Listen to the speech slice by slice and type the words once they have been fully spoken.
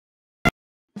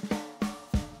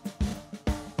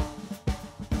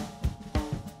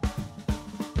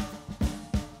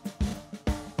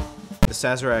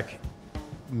Sazerac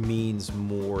means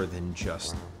more than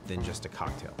just a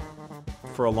cocktail.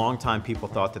 For a long time, people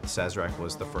thought that the Sazerac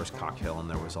was the first cocktail, and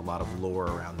there was a lot of lore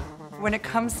around that. When it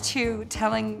comes to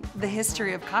telling the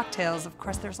history of cocktails, of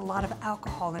course, there's a lot of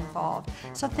alcohol involved,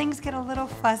 so things get a little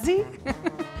fuzzy.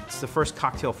 It's the first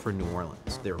cocktail for New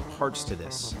Orleans. There are parts to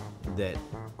this that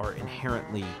are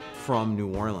inherently from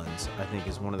New Orleans, I think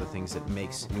is one of the things that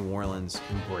makes New Orleans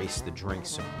embrace the drink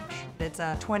so much. It's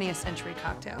a 20th century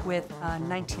cocktail with a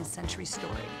 19th century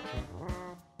story.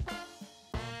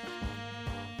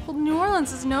 Well, New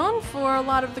Orleans is known for a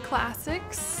lot of the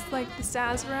classics, like the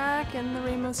Sazerac and the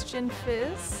Ramos Gin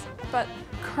Fizz, but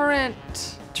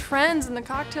current trends in the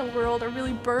cocktail world are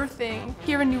really birthing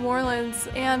here in New Orleans,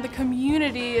 and the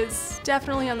community is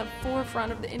definitely on the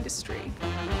forefront of the industry.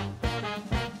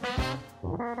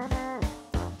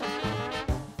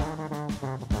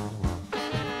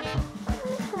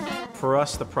 For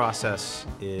us, the process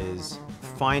is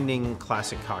finding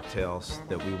classic cocktails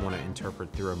that we want to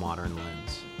interpret through a modern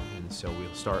lens. And so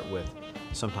we'll start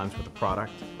sometimes with a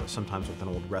product, or sometimes with an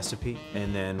old recipe,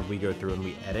 and then we go through and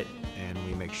we edit, and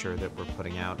we make sure that we're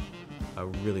putting out a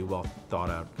really well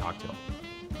thought out cocktail.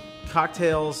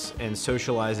 Cocktails and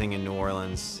socializing in New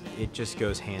Orleans, it just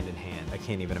goes hand in hand. I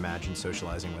can't even imagine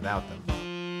socializing without them.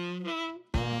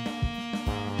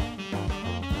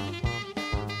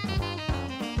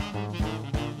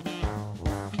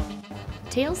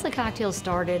 Tales the Cocktail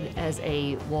started as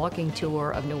a walking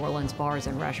tour of New Orleans bars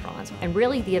and restaurants. And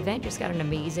really the event just got an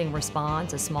amazing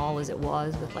response, as small as it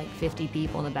was, with like 50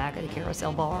 people in the back of the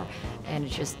Carousel Bar. And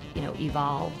it just,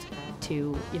 evolved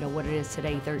to, what it is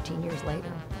today, 13 years later.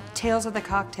 Tales of the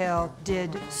Cocktail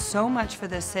did so much for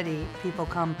this city. People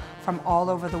come from all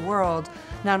over the world,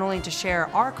 not only to share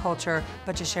our culture,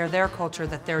 but to share their culture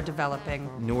that they're developing.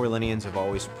 New Orleanians have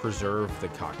always preserved the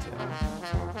cocktail.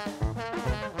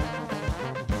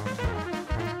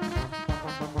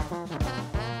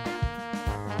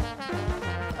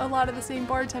 A lot of the same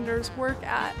bartenders work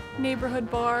at neighborhood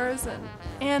bars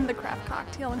and the craft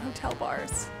cocktail and hotel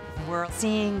bars. We're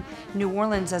seeing New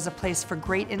Orleans as a place for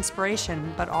great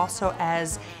inspiration, but also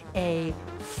as a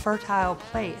fertile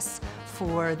place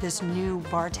for this new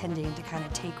bartending to kind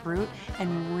of take root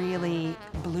and really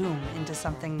bloom into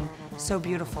something so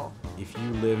beautiful. If you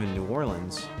live in New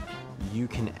Orleans, you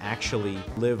can actually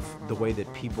live the way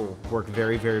that people work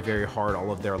very, very, very hard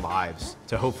all of their lives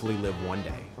to hopefully live one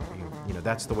day.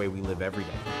 That's the way we live every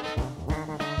day.